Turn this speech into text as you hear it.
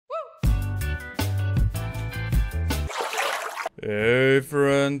Hey,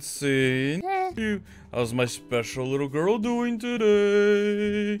 Francine. How's my special little girl doing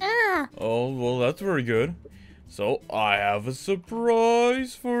today? Oh, well, that's very good. So, I have a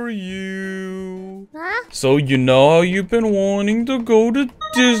surprise for you. Huh? So, you know how you've been wanting to go to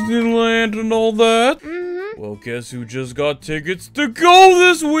Disneyland and all that? Mm-hmm. Well, guess who just got tickets to go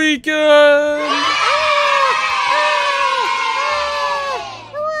this weekend?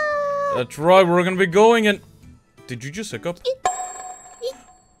 That's right, we're gonna be going and... Did you just hiccup?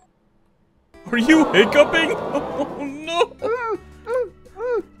 Are you hiccuping? Oh no!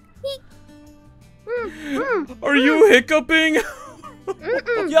 Are you hiccuping?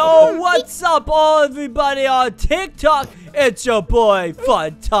 Yo, what's up, all everybody on TikTok? It's your boy,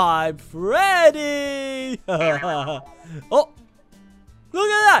 Funtime Freddy. Oh, look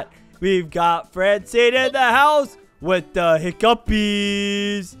at that! We've got Francine in the house with the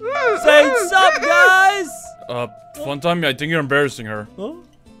hiccupies. Say what's up, guys? Funtime, I think you're embarrassing her. Huh?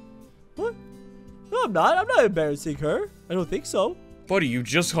 What? No, I'm not. I'm not embarrassing her. I don't think so. Buddy, you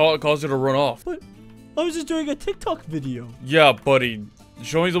just caused her to run off. But I was just doing a TikTok video. Yeah, buddy.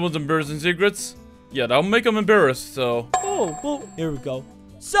 Showing someone's embarrassing secrets? Yeah, that'll make them embarrassed, so... Oh, well, here we go.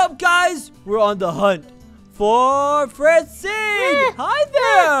 Sup, guys? We're on the hunt for Francine. Hi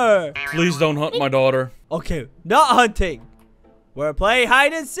there. Please don't hunt my daughter. Okay, not hunting. We're playing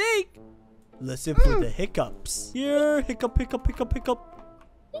hide and seek. Listen for the hiccups. Here, hiccup, hiccup, hiccup, hiccup.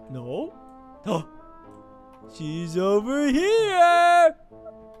 No. Oh, she's over here.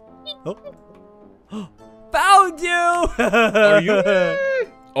 Oh. Found you. Are you?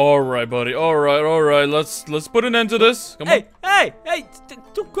 All right, buddy. All right. Let's put an end to this. Come on. Hey!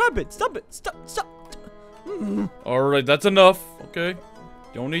 Don't grab it. Stop it. Stop. All right, that's enough. Okay.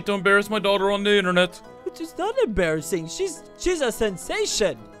 Don't need to embarrass my daughter on the internet. Which is not embarrassing. She's a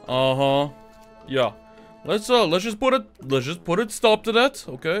sensation. Yeah. Let's just put it stop to that,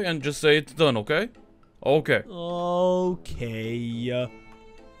 okay? And just say it's done, okay? Okay. Okay.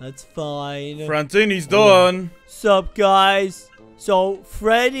 That's fine. Francine, he's done. Sup, guys? So,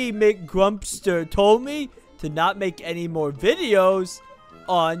 Freddy McGrumpster told me to not make any more videos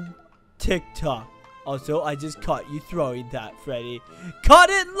on TikTok. Also, I just caught you throwing that, Freddy.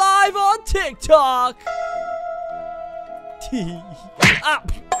 Caught it live on TikTok!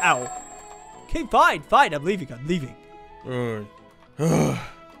 Ow. Okay, fine. I'm leaving. Alright.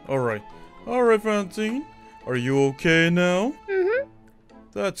 Alright, Francine. Are you okay now? Mm-hmm.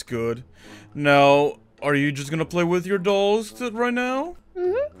 That's good. Now, are you just gonna play with your dolls right now?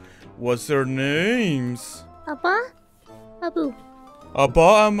 Mm-hmm. What's their names? Abba? Abu.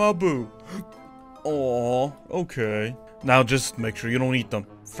 Abba and Abu. Aw, okay. Now just make sure you don't eat them.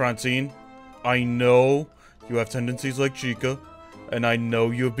 Francine, I know you have tendencies like Chica, and I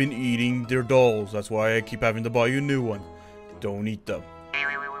know you've been eating their dolls. That's why I keep having to buy you a new one. Don't eat them.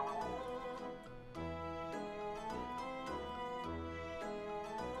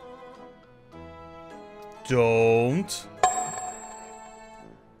 Don't.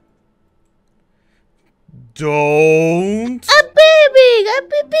 A baby.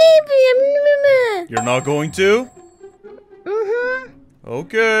 You're not going to? Mm-hmm.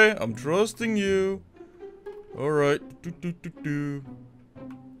 Okay, I'm trusting you. Alright.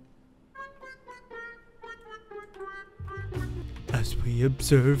 As we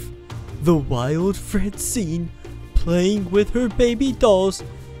observe the wild Francine playing with her baby dolls,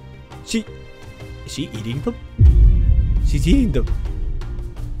 is she eating them? She's eating them.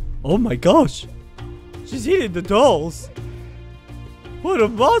 Oh my gosh. She's eating the dolls. What a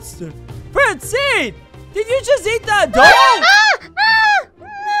monster. Francine! Did you just eat that doll?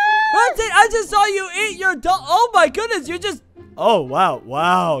 Francine, I just saw you eat your doll. Oh my goodness, you just... Oh,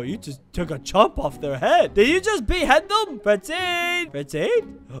 wow. You just took a chomp off their head. Did you just behead them? Francine?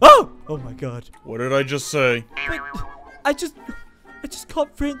 Oh my god. What did I just say? But I just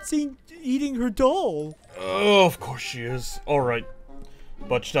caught Francine eating her doll. Oh, of course she is. Alright.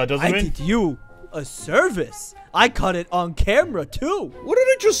 But that doesn't mean... I did you a service. I caught it on camera too. What did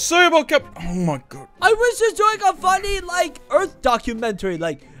I just say about Oh my god. I was just doing a funny, Earth documentary,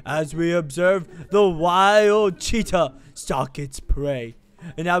 as we observe the wild cheetah stalk its prey.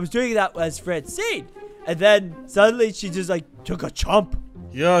 And I was doing that as Francine. And then suddenly she just, took a chomp.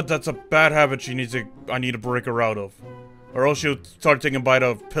 Yeah, that's a bad habit I need to break her out of. Or else she'll start taking a bite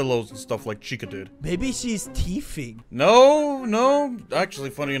of pillows and stuff like Chica did. Maybe she's teething. No. Actually,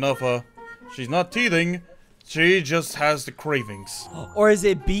 funny enough, she's not teething. She just has the cravings. Or is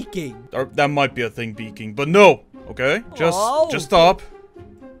it beaking? Or that might be a thing, beaking. But no, okay? Just stop.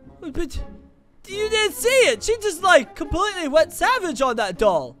 But you didn't see it. She just, completely went savage on that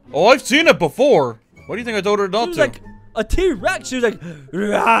doll. Oh, I've seen it before. What do you think I told her not to? a T-Rex. She was like,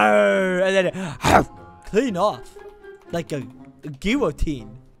 "Rawr," and then clean off like a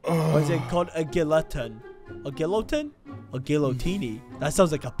guillotine. Or is it called a guillotine? A guillotine? A guillotini. That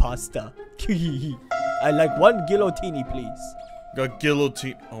sounds like a pasta. I like one guillotini, please. A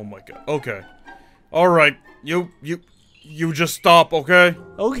guillotine. Oh my god. Okay. All right. You just stop, okay?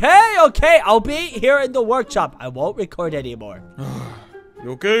 Okay. I'll be here in the workshop. I won't record anymore.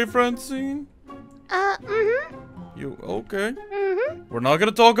 You okay, Francine? Mm-hmm. You okay? Mm-hmm. We're not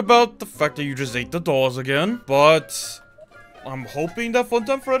gonna talk about the fact that you just ate the dolls again, but I'm hoping that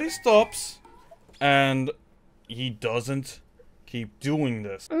Funtime Freddy stops and he doesn't keep doing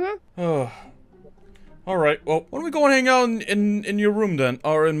this. Mm-hmm. All right. Well, why don't we go and hang out in your room then,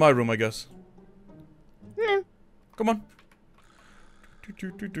 or in my room, I guess. Mm. Come on.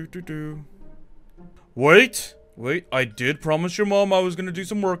 Wait. I did promise your mom I was gonna do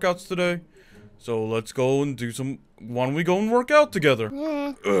some workouts today. So let's go and do some. Why don't we go and work out together?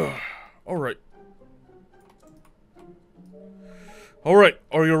 Yeah. Alright. Alright.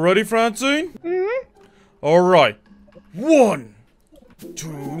 Are you ready, Francine? Mm-hmm. Alright. 1,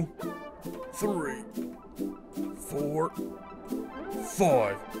 2, 3, 4,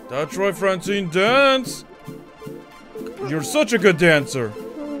 5. That's right, Francine. Dance! You're such a good dancer.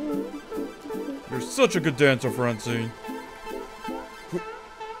 You're such a good dancer, Francine.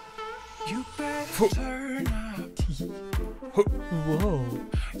 You better turn up. Whoa,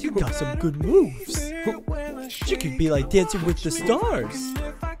 you got some good moves. You could be like Dancing with the Stars.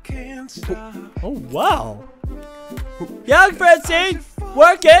 Oh, wow. Young Francine,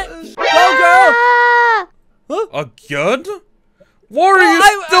 work it. Go, girl. Ah! Huh? Again? Why are you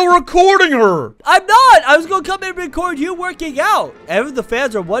I- still recording her? I'm not. I was going to come and record you working out. Ever the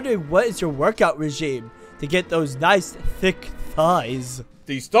fans are wondering what is your workout regime to get those nice, thick thighs.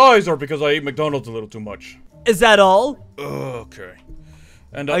 These thighs are because I ate McDonald's a little too much. Is that all? Okay.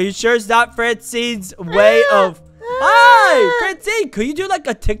 And Are you sure it's not Francine's way of... Hi, Francine, could you do like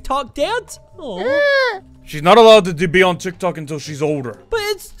a TikTok dance? Oh. she's not allowed to be on TikTok until she's older. But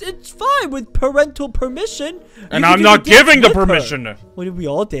it's fine with parental permission. And You I'm can not do the dance giving the with her. permission. Why don't we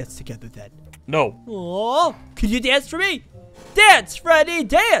all dance together then? No. Oh, could you dance for me? Dance, Freddy,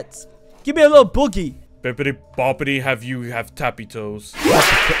 dance. Give me a little boogie. Bippity boppity have tappy toes.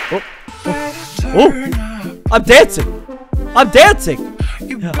 Oh, I'm dancing. I'm dancing.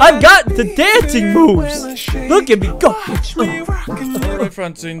 I've got the dancing moves. Look at me go. Alright,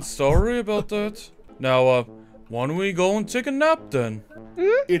 Francine, sorry about that. Now, why don't we go and take a nap then?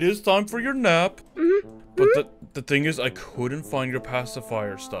 It is time for your nap. But the thing is, I couldn't find your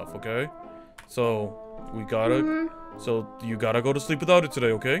pacifier stuff, okay? So, we gotta... So, you gotta go to sleep without it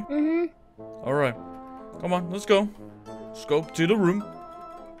today, okay? Alright. Come on, let's go. Let's go to the room.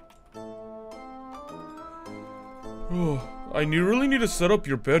 Oh, I really need to set up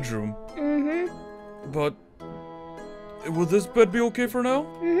your bedroom. But... will this bed be okay for now?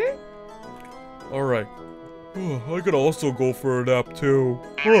 Alright. I could also go for a nap too.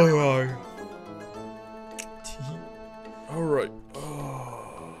 Alright.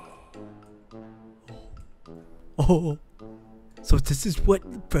 Oh, so this is what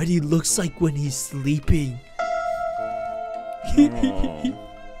Freddy looks like when he's sleeping.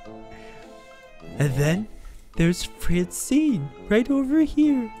 And then there's Francine right over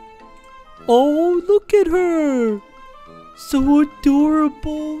here. Oh, look at her. So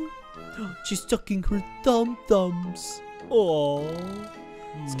adorable. She's sucking her thumbs. Oh,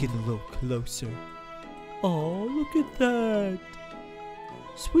 let's get a little closer. Oh, look at that.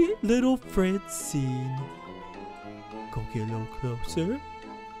 Sweet little Francine. Go get a little closer.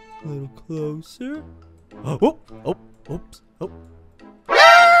 A little closer. Oh, oops.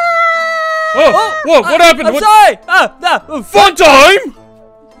 Oh, whoa, what happened? I'm What? sorry. Funtime?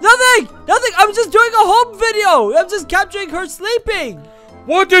 Nothing. I'm just doing a home video. I'm just capturing her sleeping.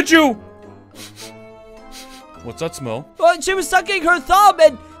 What did you? What's that smell? Well, she was sucking her thumb,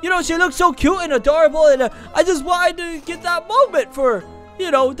 and she looked so cute and adorable, and I just wanted to get that moment for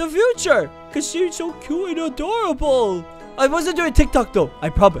the future, cause she's so cute and adorable. I wasn't doing TikTok though, I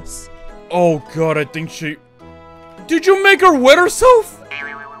promise. Oh god, I think she... Did you make her wet herself?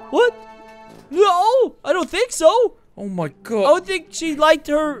 What? No, I don't think so. Oh my I god. don't think she liked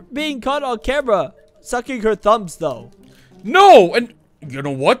her being caught on camera sucking her thumbs though. No, and you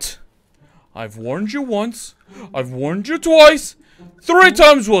know what? I've warned you once. I've warned you twice. 3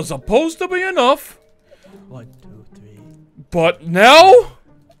 times was supposed to be enough. 1, 2, 3. But now?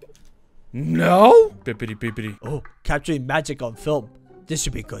 No? Bippity bippity. Oh, capturing magic on film. This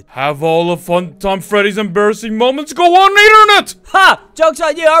should be good. Have all of Funtime Freddy's embarrassing moments go on the internet! Ha! Joke's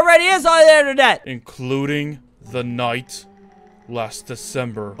on you, already is on the internet. Including the night last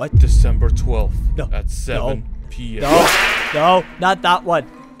December. What? December 12th No. at 7 p.m. No, not that one.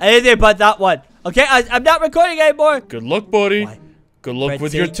 Anything but that one. Okay, I'm not recording anymore. Good luck, buddy. Why? Good luck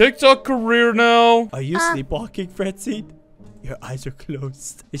with Freddy? your TikTok career now. Are you sleepwalking, Freddy? Your eyes are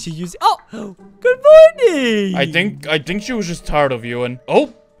closed. Is she using? Oh, good morning. I think she was just tired of you and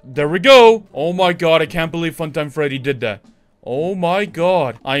oh, there we go. Oh my god, I can't believe Funtime Freddy did that. Oh my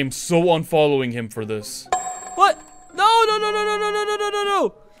god. I am so unfollowing him for this. What? No.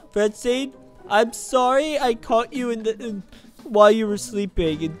 Francine, I'm sorry I caught you while you were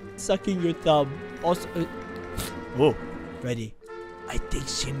sleeping and sucking your thumb. Also, whoa, Freddy, I think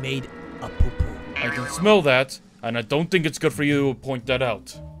she made a poo-poo. I can smell that, and I don't think it's good for you to point that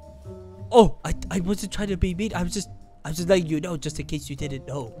out. Oh, I wasn't trying to be mean. I was just letting you know just in case you didn't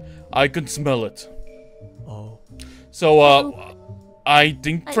know. I can smell it. Oh. So, I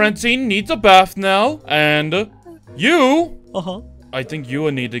think Francine needs a bath now, and you... Uh-huh. I think you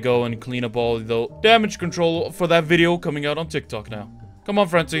need to go and clean up all the damage control for that video coming out on TikTok now. Come on,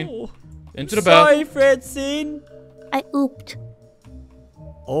 Francine. Oh. Into the bath. Sorry, Francine. I ooped.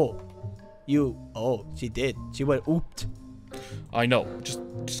 Oh. She did. She went ooped. I know. Just...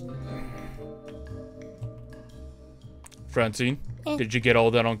 Francine, did you get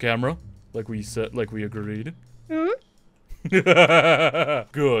all that on camera? Like we said, like we agreed? Hmm?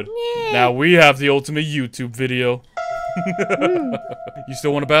 Good. Now we have the ultimate YouTube video. You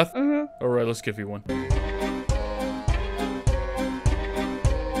still want a bath? Mm-hmm. Alright, let's give you one.